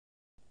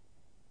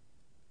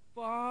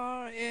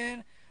far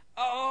in.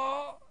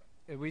 Oh,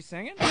 are we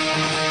singing?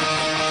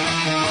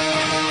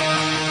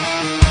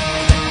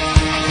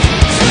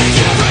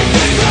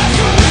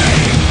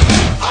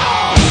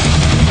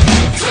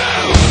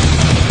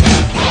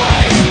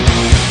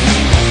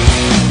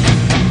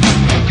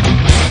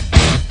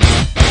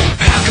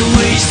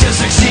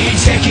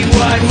 Taking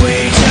what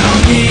we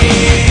don't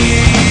need,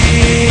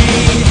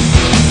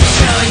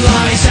 telling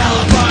lies,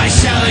 alibis,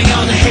 selling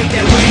all the hate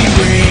that we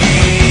breed.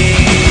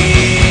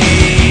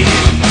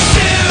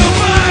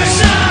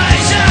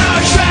 Supersize our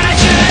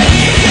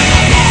tragedy.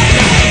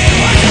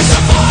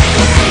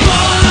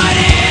 Born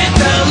in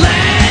the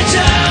land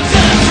of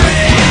the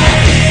free,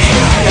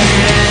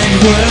 and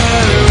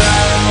we're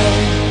all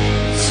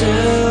to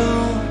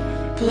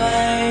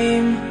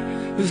blame.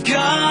 We've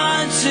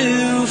gone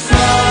too far.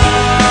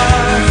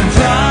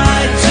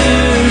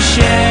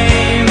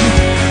 Shame.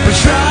 We're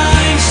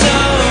trying so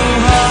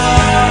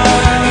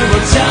hard,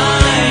 we're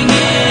dying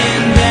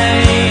in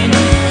vain.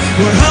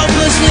 We're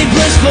hopelessly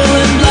blissful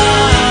and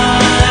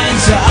blind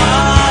to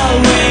all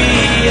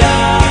we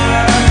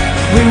are.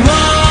 We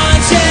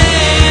want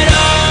it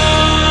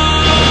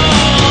all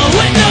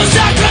with no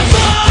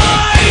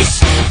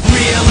sacrifice.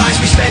 Realize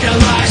we spend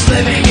our lives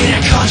living in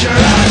a culture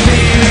of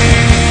fear.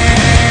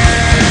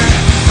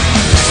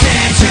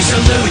 Stand to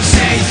salute,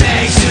 say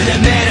thanks to the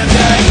men of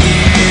the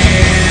year.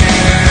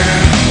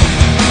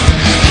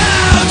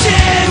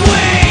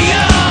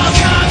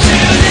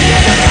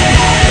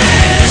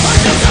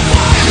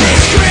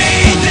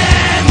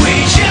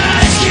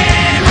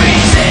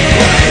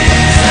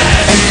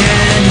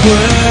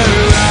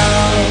 We're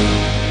all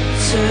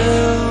to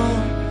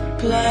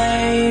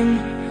blame.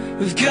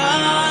 We've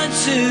gone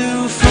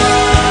too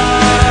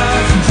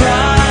far, from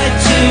pride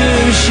to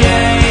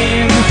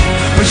shame.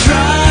 We're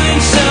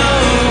trying so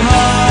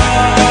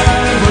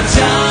hard, we're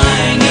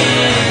dying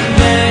in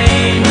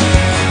vain.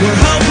 We're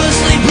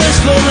hopelessly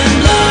blissful and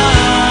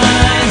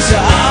blind to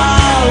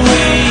all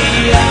we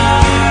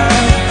are.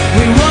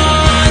 We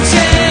want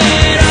it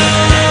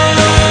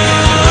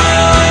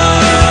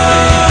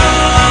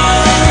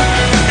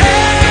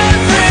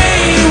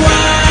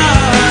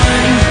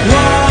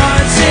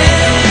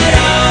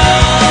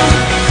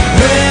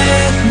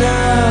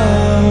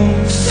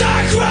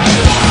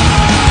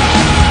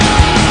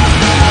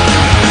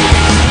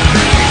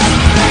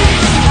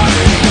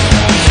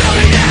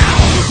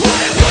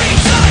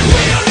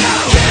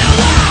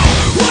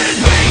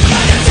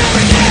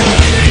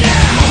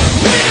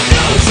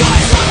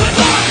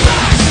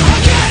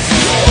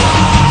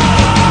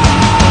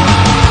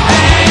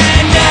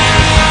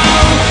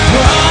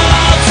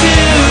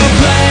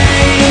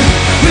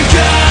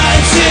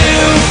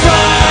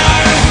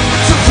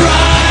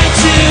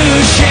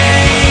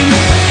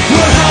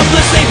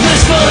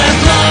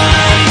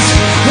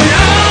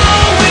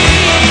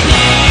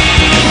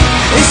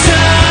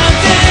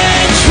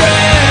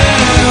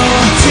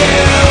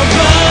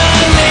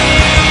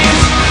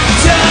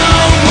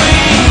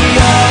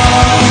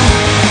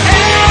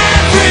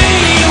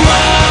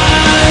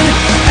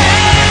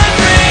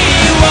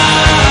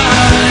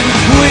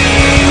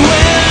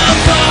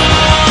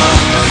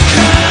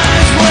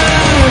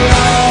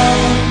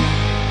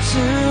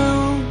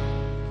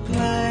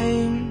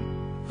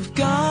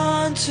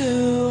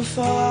too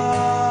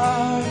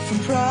far, from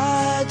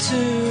pride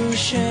to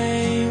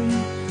shame.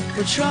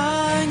 We're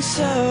trying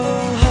so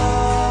hard.